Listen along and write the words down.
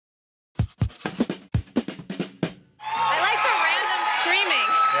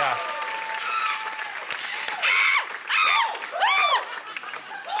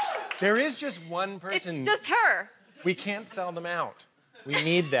There is just one person. It's just her. We can't sell them out. We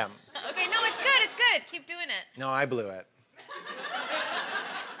need them. Okay, no, it's good, it's good. Keep doing it. No, I blew it.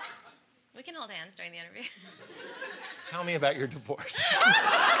 We can hold hands during the interview. Tell me about your divorce.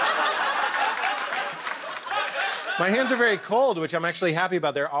 My hands are very cold, which I'm actually happy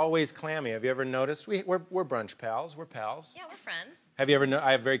about. They're always clammy. Have you ever noticed? We're brunch pals. We're pals. Yeah, we're friends. Have you ever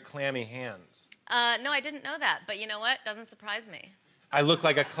I have very clammy hands. No, I didn't know that. But you know what? Doesn't surprise me. I look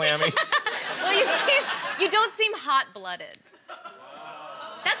like a clammy... Well, you don't seem hot-blooded.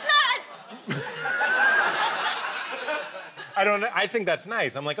 That's not I think that's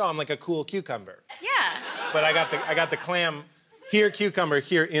nice. I'm like, oh, I'm like a cool cucumber. Yeah. But I got the clam here, cucumber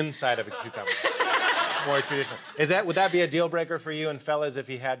here, inside of a cucumber. More traditional. Would that be a deal breaker for you and fellas if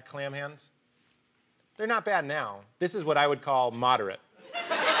he had clam hands? They're not bad now. This is what I would call moderate.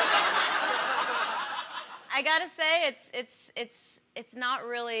 I gotta say, it's not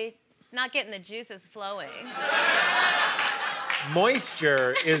really, it's not getting the juices flowing.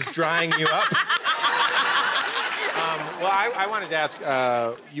 Moisture is drying you up. Well, I wanted to ask,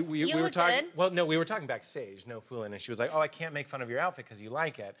 we were talking. Well, no, we were talking backstage, no fooling, and she was like, "Oh, I can't make fun of your outfit because you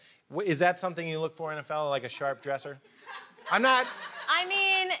like it." Is that something you look for in a fella, like a sharp dresser? I'm not. I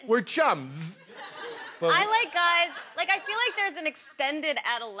mean, we're chums. But I like guys. Like, I feel like there's an extended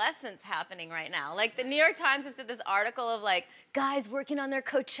adolescence happening right now. Like, the New York Times just did this article of like guys working on their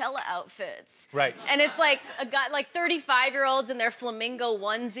Coachella outfits. Right. And it's like a guy, like 35-year-olds in their flamingo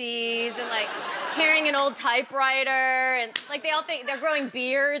onesies and like carrying an old typewriter, and like they all think they're growing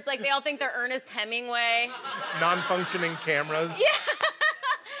beards. Like they all think they're Ernest Hemingway. Non-functioning cameras. Yeah.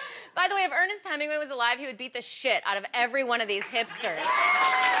 By the way, if Ernest Hemingway was alive, he would beat the shit out of every one of these hipsters.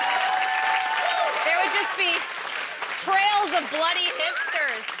 There would just be trails of bloody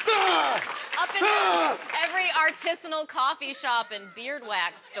hipsters up in every artisanal coffee shop and beard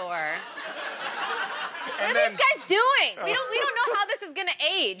wax store. What are these guys doing? We don't know how this is gonna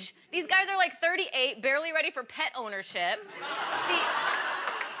age. These guys are like 38, barely ready for pet ownership. See,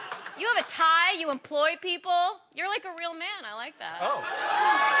 you have a tie, you employ people. You're like a real man. I like that. Oh.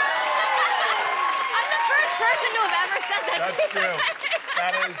 I'm the first person to have ever said that. That's true.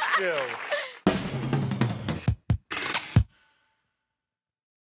 That is true.